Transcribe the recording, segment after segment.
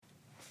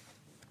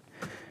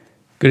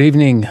Good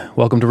evening.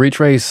 Welcome to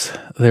Retrace.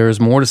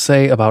 There's more to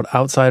say about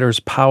outsiders,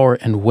 power,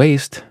 and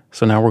waste,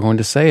 so now we're going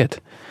to say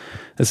it.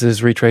 This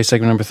is Retrace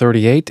segment number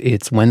 38.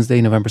 It's Wednesday,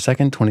 November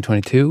 2nd,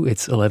 2022.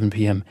 It's 11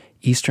 p.m.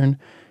 Eastern,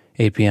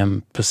 8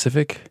 p.m.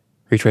 Pacific.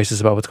 Retrace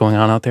is about what's going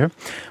on out there.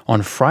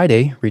 On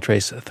Friday,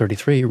 Retrace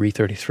 33,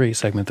 Re33,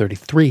 segment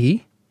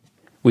 33,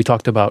 we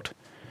talked about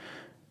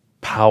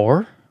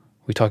power,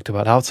 we talked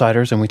about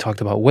outsiders, and we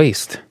talked about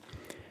waste.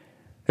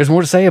 There's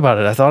more to say about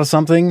it. I thought of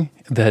something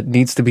that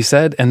needs to be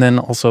said, and then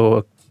also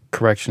a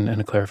correction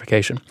and a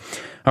clarification.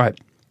 All right.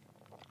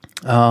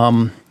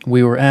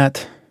 We were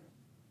at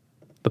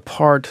the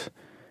part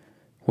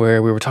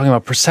where we were talking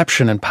about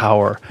perception and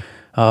power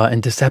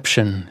and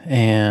deception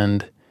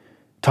and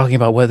talking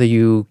about whether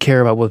you care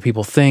about what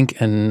people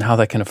think and how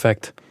that can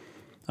affect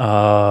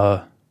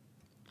what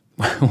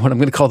I'm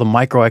going to call the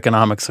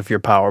microeconomics of your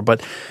power.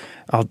 But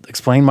I'll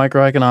explain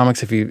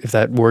microeconomics if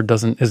that word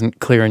isn't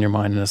clear in your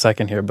mind in a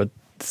second here, but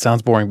it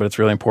sounds boring, but it's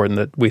really important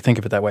that we think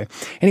of it that way.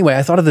 Anyway,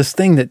 I thought of this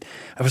thing that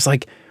I was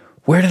like,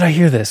 where did I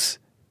hear this?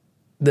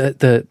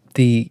 This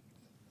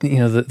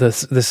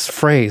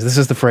phrase. This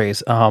is the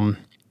phrase.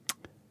 Talking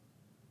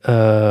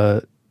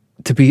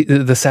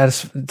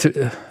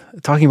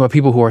about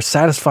people who are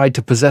satisfied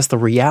to possess the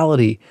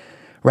reality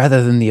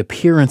rather than the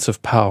appearance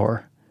of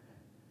power.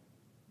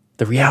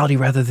 The reality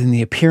rather than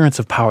the appearance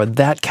of power.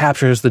 That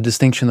captures the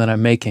distinction that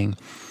I'm making,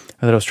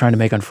 or that I was trying to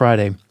make on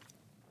Friday.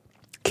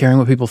 Caring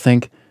what people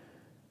think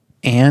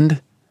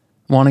and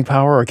wanting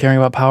power, or caring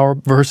about power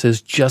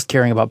versus just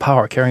caring about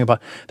power, caring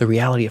about the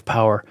reality of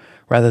power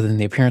rather than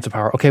the appearance of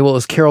power. Okay, well,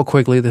 it's Carroll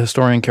Quigley, the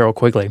historian Carroll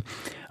Quigley.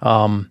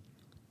 And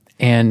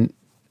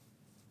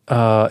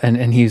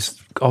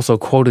he's also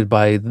quoted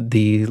by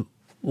the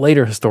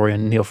later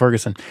historian Neil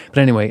Ferguson. But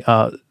anyway,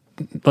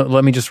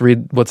 let me just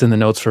read what's in the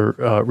notes for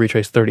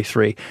Retrace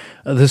 33.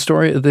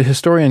 The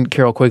historian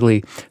Carroll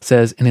Quigley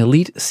says, an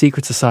elite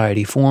secret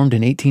society formed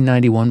in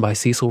 1891 by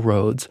Cecil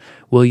Rhodes,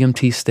 William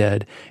T.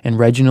 Stead, and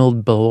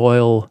Reginald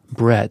Beloyle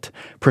Brett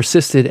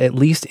persisted at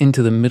least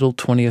into the mid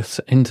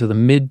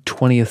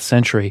 20th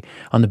century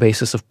on the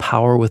basis of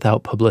power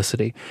without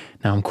publicity.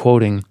 Now I'm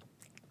quoting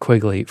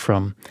Quigley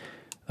from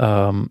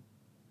the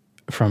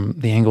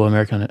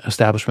Anglo-American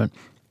establishment.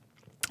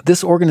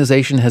 This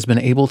organization has been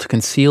able to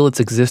conceal its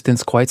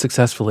existence quite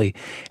successfully,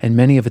 and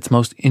many of its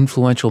most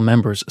influential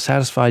members,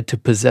 satisfied to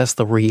possess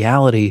the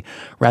reality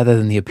rather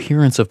than the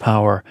appearance of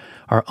power,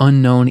 are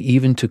unknown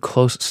even to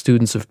close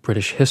students of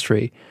British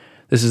history.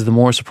 This is the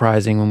more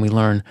surprising when we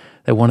learn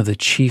that one of the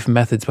chief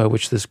methods by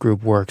which this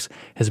group works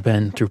has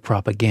been through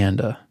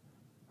propaganda.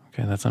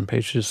 Okay, that's on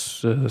page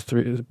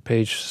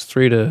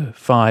 3 to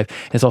 5.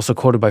 It's also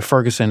quoted by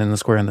Ferguson in The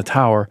Square in the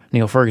Tower,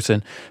 Neil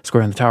Ferguson,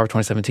 Square in the Tower,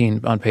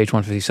 2017, on page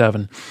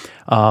 157.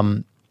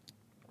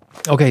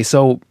 Okay,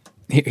 so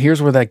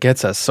here's where that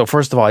gets us. So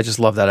first of all, I just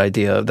love that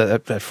idea,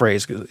 that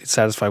phrase,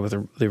 satisfied with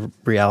the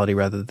reality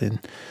rather than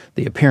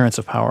the appearance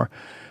of power.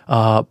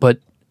 But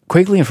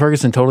Quigley and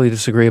Ferguson totally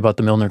disagree about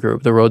the Milner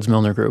Group, the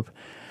Rhodes-Milner Group.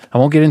 I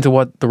won't get into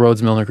what the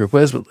Rhodes-Milner Group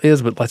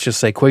is, but let's just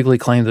say Quigley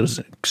claimed that it was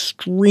an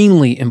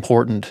extremely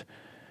important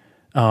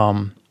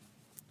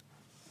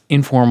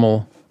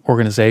informal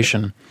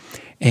organization,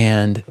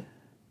 and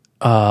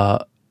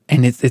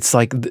it's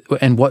like,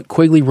 and what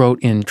Quigley wrote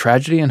in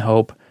Tragedy and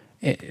Hope,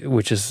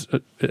 which is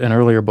an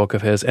earlier book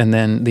of his, and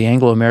then the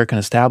Anglo-American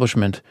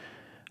Establishment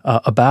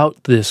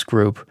about this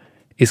group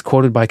is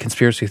quoted by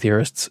conspiracy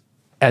theorists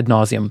ad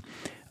nauseum.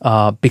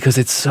 Because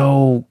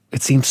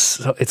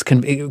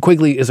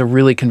Quigley is a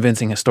really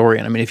convincing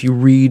historian. I mean, if you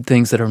read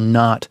things that are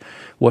not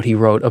what he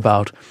wrote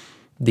about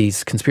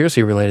these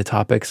conspiracy-related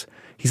topics,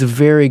 he's a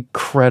very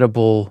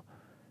credible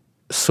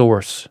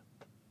source.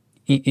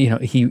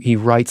 He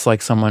writes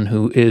like someone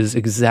who is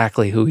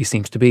exactly who he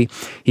seems to be.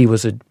 He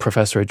was a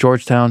professor at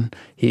Georgetown.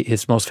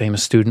 His most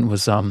famous student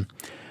was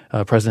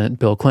President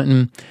Bill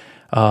Clinton.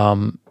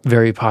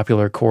 Very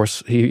popular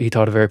course. He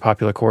taught a very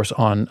popular course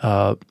on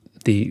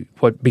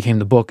what became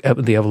the book,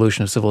 The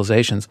Evolution of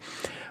Civilizations,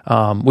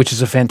 which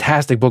is a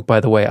fantastic book, by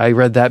the way. I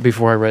read that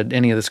before I read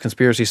any of this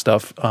conspiracy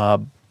stuff,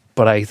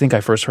 but I think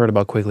I first heard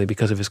about Quigley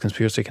because of his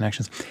conspiracy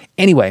connections.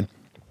 Anyway,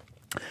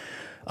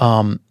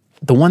 the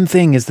one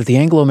thing is that the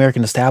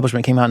Anglo-American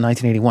Establishment came out in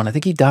 1981. I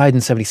think he died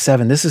in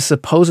 1977. This is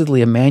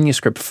supposedly a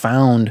manuscript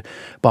found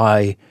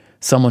by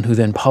someone who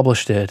then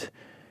published it,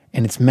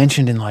 and it's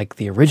mentioned in like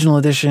the original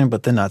edition,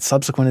 but then not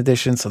subsequent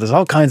editions. So there's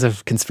all kinds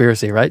of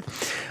conspiracy, right?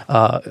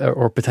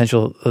 Or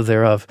potential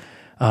thereof.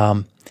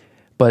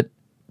 But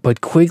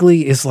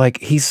Quigley is like,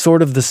 he's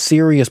sort of the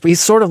serious, but he's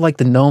sort of like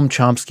the Noam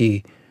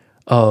Chomsky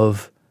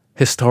of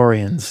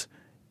historians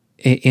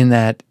in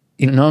that,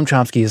 Noam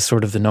Chomsky is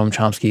sort of the Noam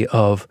Chomsky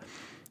of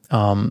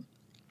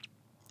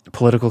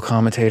political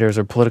commentators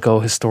or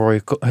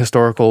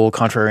historical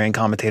contrarian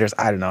commentators.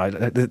 I don't know.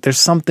 There's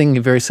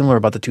something very similar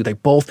about the two. They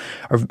both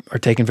are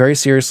taken very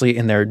seriously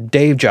in their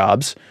day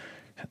jobs.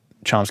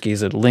 Chomsky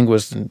is a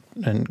linguist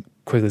and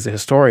Quigley's a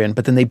historian,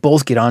 but then they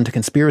both get on to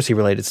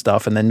conspiracy-related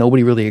stuff, and then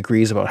nobody really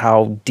agrees about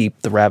how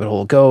deep the rabbit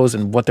hole goes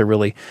and what they're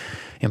really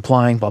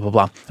implying, blah, blah,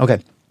 blah. Okay.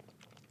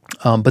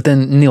 But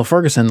then Neil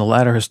Ferguson, the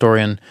latter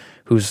historian,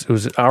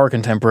 who's our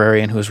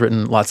contemporary and who's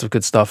written lots of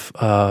good stuff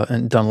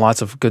and done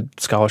lots of good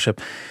scholarship,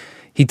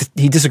 he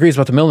disagrees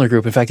about the Milner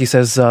Group. In fact, he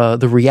says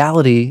the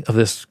reality of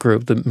this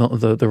group,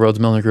 the Rhodes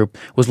Milner Group,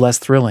 was less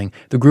thrilling.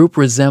 The group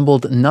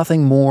resembled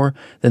nothing more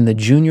than the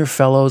junior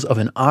fellows of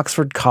an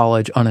Oxford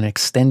college on an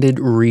extended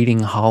reading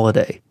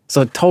holiday.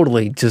 So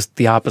totally just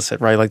the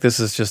opposite, right? Like this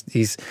is just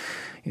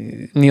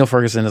Neil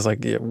Ferguson is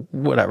like, yeah,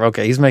 whatever.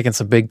 Okay, he's making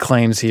some big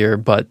claims here,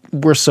 but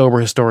we're sober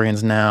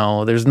historians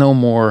now. There's no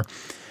more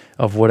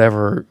of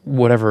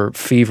whatever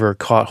fever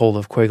caught hold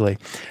of Quigley,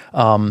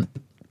 and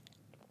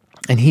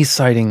he's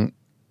citing.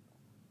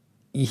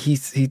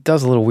 He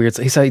does a little weird.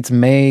 He cites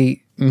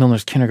May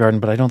Milner's Kindergarten,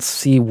 but I don't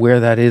see where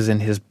that is in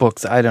his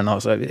books. I don't know.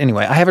 So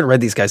anyway, I haven't read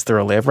these guys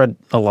thoroughly. I've read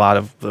a lot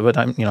of, but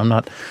I'm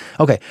not.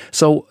 Okay,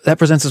 so that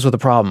presents us with a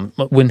problem.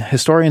 When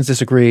historians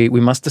disagree,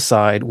 we must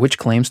decide which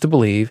claims to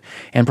believe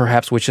and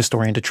perhaps which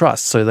historian to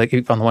trust. So like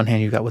on the one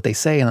hand, you got what they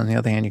say, and on the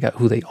other hand, you got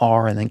who they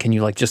are, and then can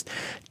you like just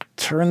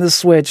turn the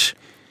switch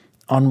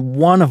on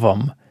one of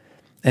them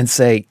and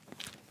say,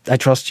 I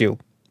trust you,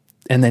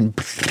 and then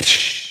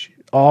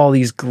all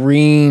these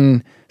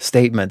green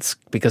statements,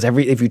 because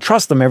if you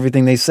trust them,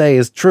 everything they say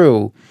is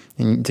true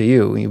to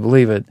you, and you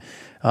believe it.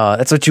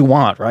 That's what you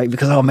want, right?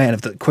 Because, oh man,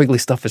 if the Quigley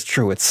stuff is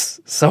true,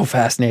 it's so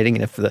fascinating.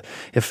 And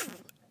if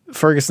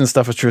Ferguson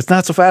stuff is true, it's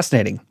not so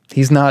fascinating.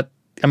 He's not,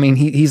 I mean,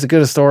 he's a good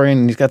historian,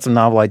 and he's got some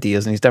novel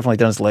ideas, and he's definitely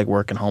done his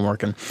legwork and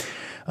homework, and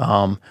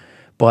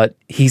but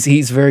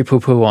he's very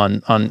poo-poo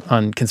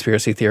on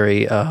conspiracy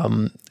theory.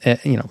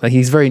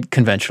 He's very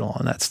conventional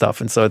on that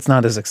stuff, and so it's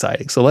not as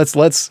exciting. So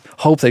let's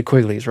hope that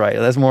Quigley's right.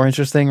 That's more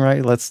interesting,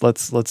 right? Let's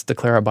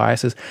declare our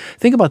biases.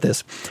 Think about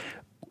this.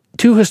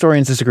 Two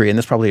historians disagree, and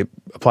this probably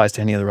applies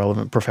to any of the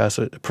relevant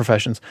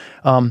professions.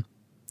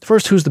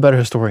 First, who's the better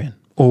historian,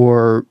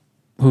 or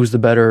who's the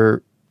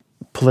better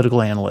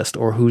political analyst,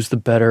 or who's the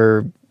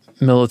better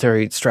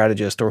military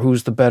strategist, or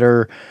who's the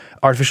better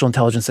artificial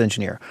intelligence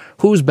engineer?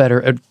 Who's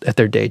better at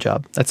their day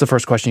job? That's the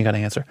first question you got to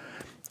answer.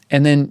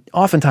 And then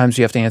oftentimes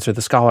you have to answer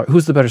the scholar.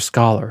 Who's the better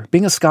scholar?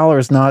 Being a scholar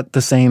is not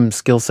the same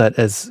skill set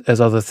as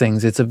other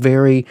things. It's a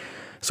very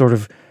sort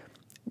of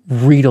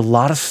read a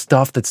lot of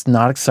stuff that's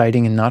not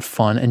exciting and not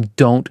fun, and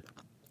don't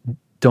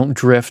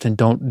drift and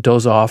don't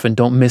doze off and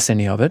don't miss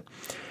any of it.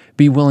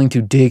 Be willing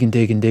to dig and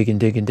dig and dig and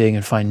dig and dig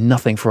and find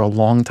nothing for a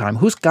long time.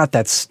 Who's got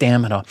that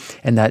stamina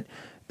and that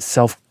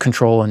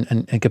self-control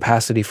and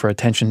capacity for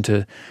attention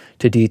to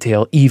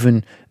detail,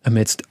 even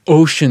amidst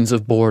oceans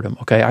of boredom?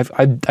 Okay,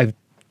 I've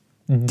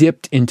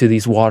dipped into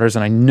these waters,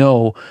 and I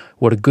know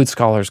what a good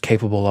scholar is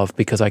capable of,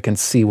 because I can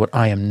see what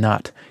I am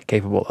not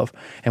capable of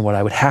and what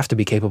I would have to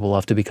be capable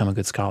of to become a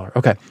good scholar.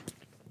 Okay,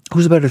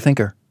 who's a better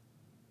thinker?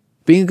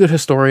 Being a good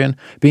historian,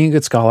 being a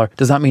good scholar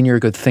does not mean you're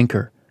a good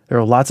thinker. There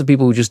are lots of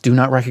people who just do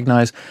not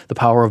recognize the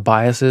power of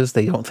biases.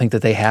 They don't think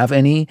that they have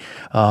any.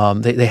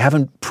 They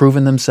haven't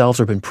proven themselves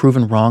or been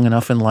proven wrong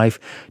enough in life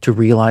to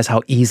realize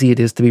how easy it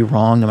is to be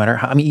wrong, no matter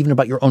how, even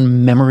about your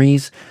own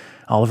memories.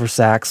 Oliver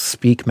Sacks'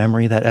 Speak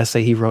Memory, that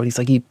essay he wrote, he's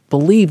like, he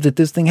believed that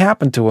this thing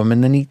happened to him,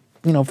 and then he,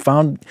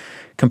 found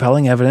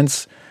compelling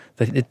evidence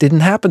that it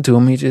didn't happen to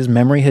him. His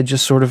memory had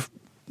just sort of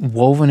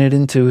woven it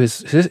into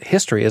his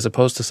history, as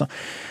opposed to some...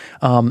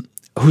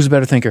 Who's a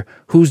better thinker?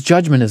 Whose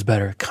judgment is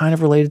better? Kind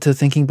of related to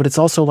thinking, but it's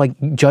also like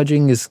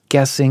judging is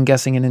guessing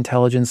and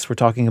intelligence. We're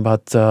talking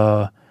about,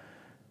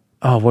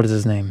 what is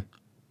his name?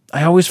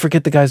 I always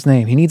forget the guy's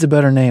name. He needs a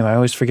better name. I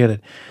always forget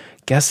it.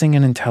 Guessing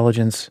and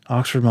intelligence,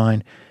 Oxford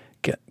Mind.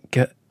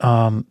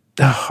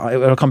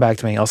 It'll come back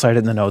to me. I'll cite it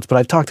in the notes, but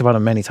I've talked about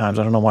him many times.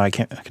 I don't know why I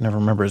can never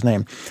remember his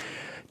name.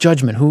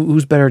 Judgment.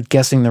 Who's better at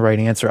guessing the right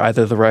answer?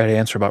 Either the right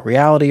answer about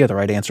reality or the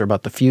right answer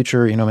about the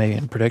future, maybe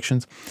in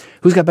predictions.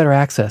 Who's got better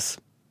access?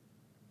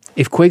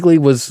 If Quigley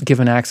was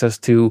given access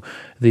to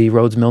the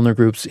Rhodes Milner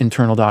Group's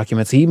internal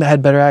documents, he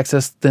had better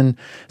access than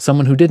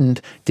someone who didn't.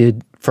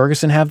 Did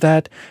Ferguson have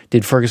that?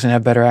 Did Ferguson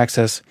have better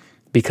access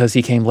because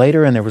he came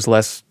later and there was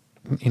less,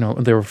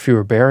 there were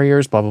fewer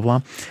barriers, blah, blah,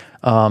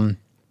 blah.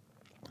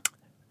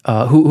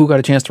 Who got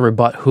a chance to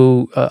rebut?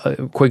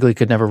 Quigley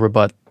could never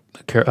rebut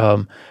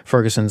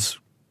Ferguson's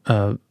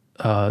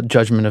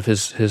judgment of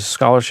his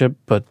scholarship,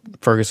 but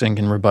Ferguson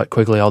can rebut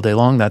Quigley all day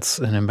long. That's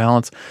an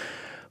imbalance.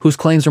 Whose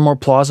claims are more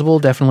plausible?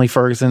 Definitely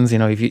Ferguson's.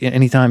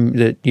 Anytime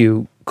that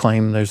you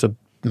claim there's a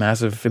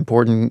massive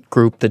important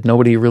group that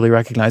nobody really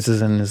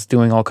recognizes and is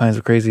doing all kinds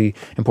of crazy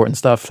important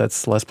stuff,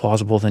 that's less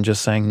plausible than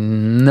just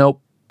saying nope,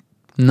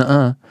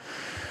 nuh-uh.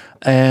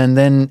 And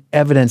then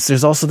evidence.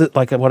 There's also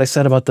like what I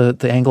said about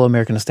the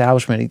Anglo-American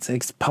establishment.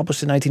 It's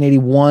published in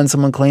 1981.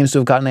 Someone claims to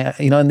have gotten,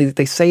 and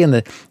they say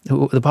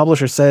the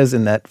publisher says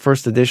in that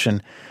first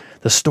edition,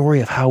 the story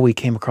of how we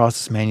came across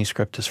this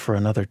manuscript is for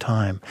another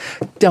time.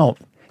 Don't.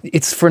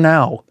 It's for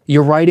now.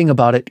 You're writing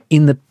about it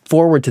in the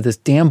forward to this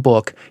damn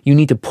book. You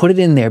need to put it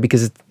in there,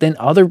 because then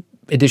other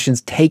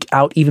editions take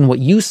out even what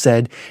you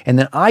said, and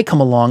then I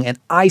come along and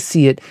I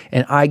see it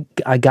and I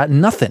got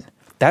nothing.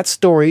 That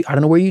story, I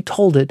don't know where you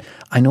told it.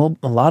 I know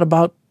a lot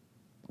about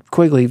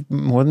Quigley,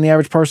 more than the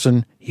average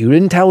person. You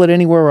didn't tell it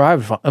anywhere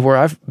where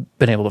I've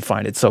been able to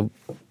find it, so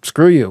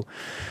screw you.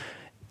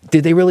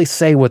 Did they really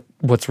say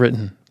what's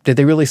written? Did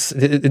they really?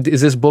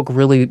 Is this book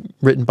really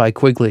written by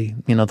Quigley?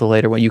 The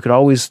later one. You could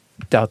always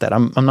doubt that.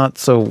 I'm not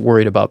so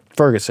worried about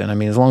Ferguson. I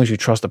mean, as long as you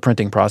trust the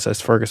printing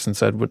process, Ferguson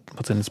said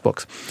what's in his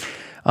books.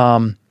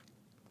 One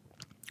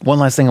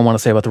last thing I want to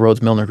say about the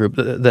Rhodes-Milner Group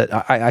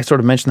that I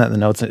sort of mentioned that in the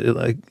notes.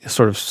 It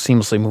sort of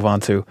seamlessly move on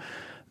to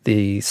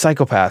the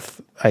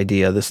psychopath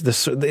idea.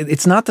 This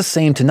it's not the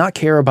same to not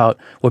care about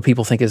what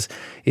people think is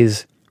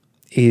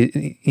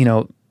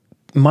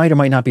might or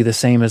might not be the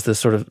same as this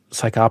sort of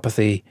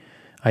psychopathy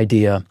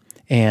idea.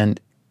 And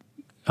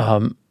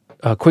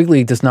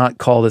Quigley does not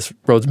call this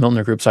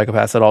Rhodes-Milner Group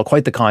psychopaths at all.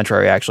 Quite the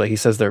contrary, actually. He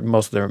says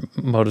most of their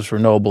motives were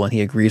noble, and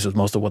he agrees with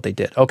most of what they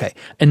did. Okay,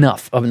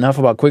 enough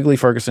about Quigley,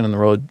 Ferguson, and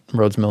the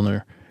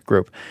Rhodes-Milner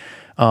Group.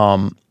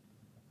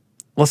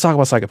 Let's talk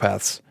about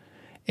psychopaths.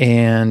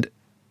 And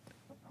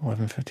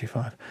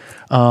 11:55.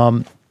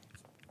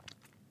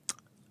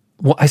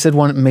 Well, I said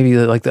one, maybe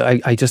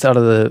I just out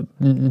of the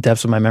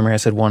depths of my memory, I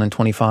said 1 in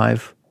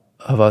 25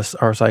 of us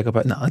are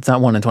psychopaths. No, it's not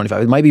 1 in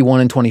 25. It might be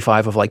 1 in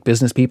 25 of like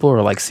business people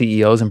or like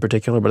CEOs in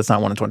particular, but it's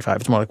not 1 in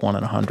 25. It's more like 1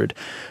 in 100.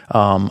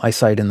 I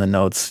cite in the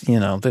notes,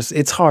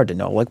 it's hard to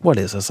know. Like, what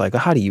is a psycho?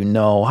 How do you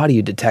know? How do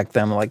you detect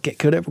them? Like,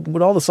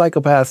 would all the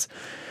psychopaths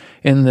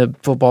in the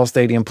football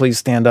stadium please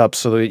stand up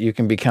so that you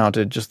can be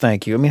counted? Just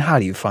thank you. I mean, how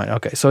do you find?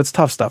 Okay, so it's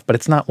tough stuff, but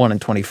it's not 1 in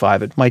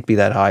 25. It might be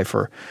that high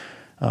for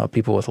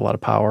people with a lot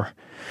of power.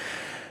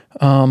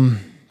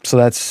 So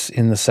that's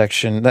in the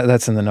section,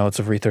 that's in the notes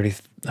of Read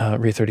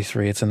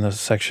 33. It's in the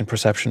section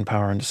Perception,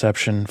 Power, and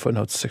Deception,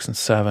 footnotes 6 and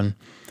 7.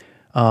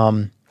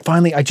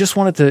 Finally, I just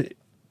wanted to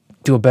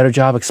do a better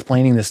job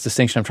explaining this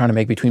distinction I'm trying to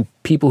make between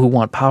people who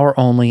want power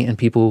only and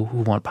people who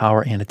want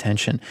power and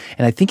attention.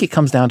 And I think it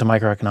comes down to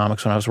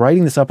microeconomics. When I was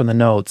writing this up in the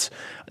notes,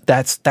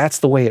 that's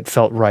the way it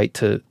felt right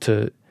to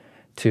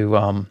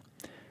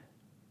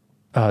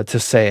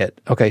say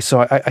it. Okay,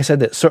 so I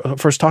said that. So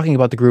first, talking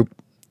about the group,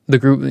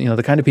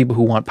 the kind of people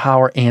who want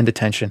power and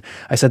attention.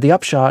 I said the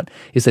upshot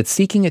is that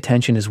seeking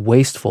attention is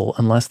wasteful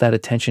unless that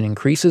attention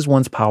increases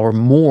one's power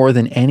more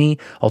than any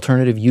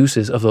alternative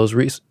uses of those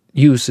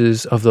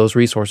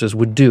resources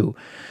would do.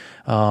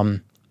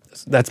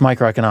 That's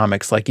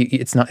microeconomics. Like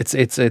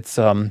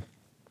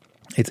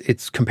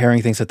it's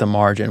comparing things at the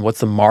margin. What's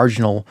the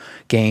marginal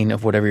gain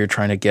of whatever you're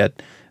trying to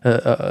get?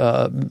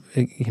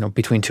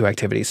 Between two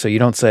activities. So you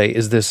don't say,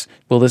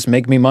 will this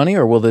make me money,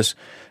 or will this,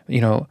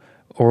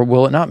 or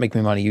will it not make me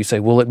money? You say,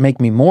 will it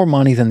make me more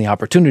money than the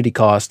opportunity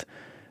cost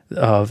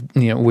of,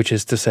 which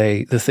is to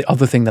say the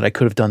other thing that I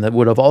could have done that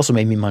would have also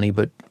made me money,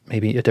 but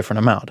maybe a different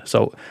amount.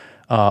 So,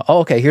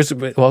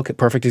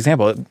 perfect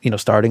example,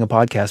 starting a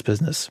podcast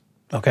business.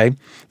 Okay.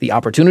 The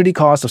opportunity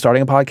cost of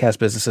starting a podcast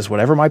business is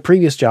whatever my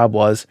previous job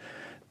was,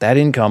 that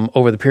income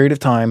over the period of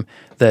time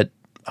that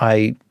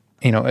I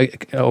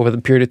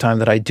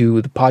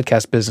do the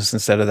podcast business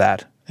instead of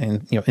that.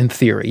 And, in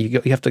theory,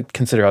 you have to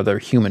consider other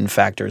human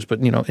factors, but,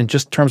 in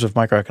just terms of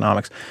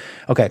microeconomics.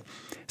 Okay,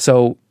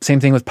 so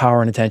same thing with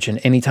power and attention.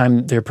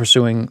 Anytime they're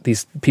pursuing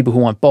these people who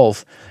want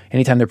both,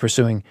 anytime they're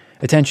pursuing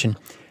attention,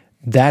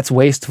 that's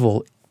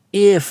wasteful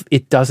if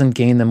it doesn't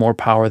gain them more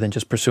power than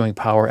just pursuing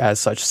power as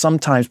such.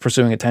 Sometimes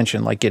pursuing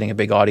attention, like getting a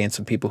big audience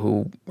of people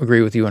who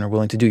agree with you and are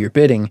willing to do your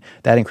bidding,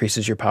 that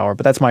increases your power,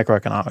 but that's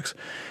microeconomics.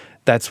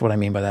 That's what I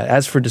mean by that.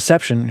 As for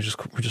deception,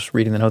 we're just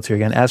reading the notes here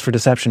again. As for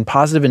deception,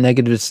 positive and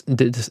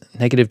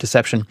negative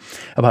deception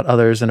about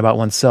others and about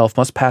oneself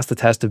must pass the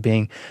test of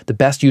being the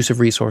best use of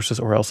resources,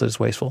 or else it is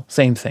wasteful.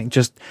 Same thing,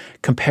 just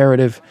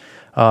comparative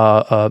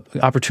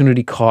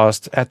opportunity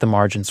cost at the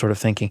margin sort of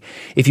thinking.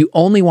 If you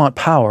only want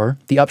power,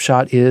 the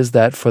upshot is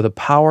that for the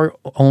power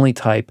only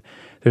type,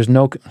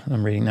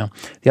 I'm reading now.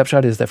 The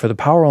upshot is that for the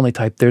power only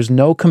type, there's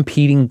no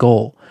competing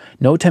goal,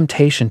 no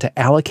temptation to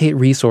allocate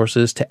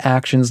resources to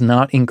actions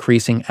not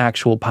increasing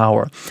actual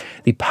power.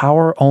 The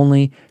power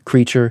only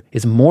creature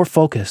is more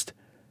focused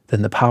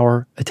than the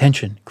power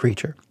attention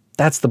creature.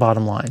 That's the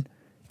bottom line.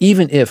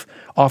 Even if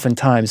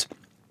oftentimes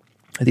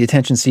the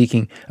attention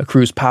seeking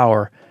accrues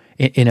power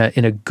in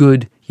a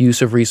good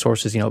use of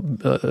resources,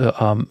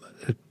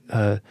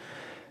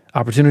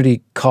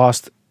 opportunity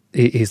cost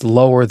is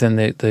lower than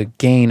the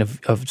gain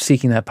of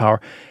seeking that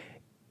power.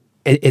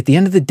 At the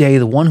end of the day,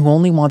 the one who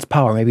only wants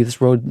power, maybe this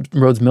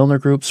Rhodes-Milner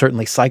Group,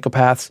 certainly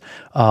psychopaths,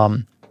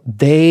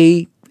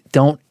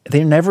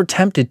 they're never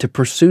tempted to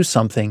pursue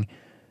something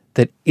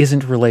that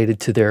isn't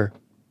related to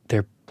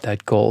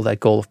that goal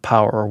of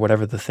power, or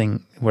whatever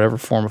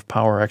form of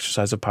power or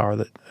exercise of power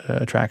that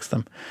attracts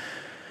them.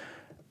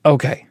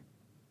 Okay,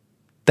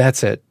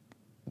 that's it.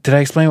 Did I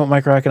explain what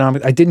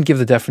microeconomics? I didn't give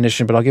the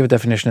definition, but I'll give a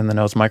definition in the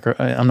notes.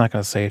 I'm not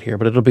going to say it here,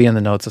 but it'll be in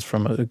the notes. It's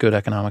from a good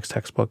economics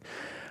textbook.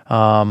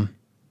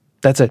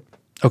 That's it.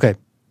 Okay.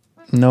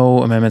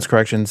 No amendments,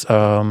 corrections.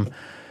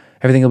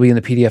 Everything will be in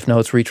the PDF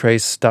notes,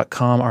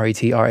 retraice.com,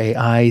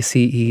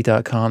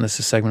 retraice.com. This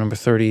is segment number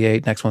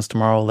 38. Next one's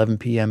tomorrow, 11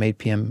 p.m., 8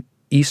 p.m.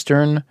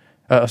 Eastern.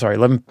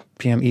 11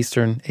 p.m.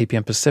 Eastern, 8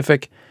 p.m.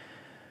 Pacific.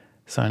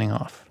 Signing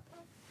off.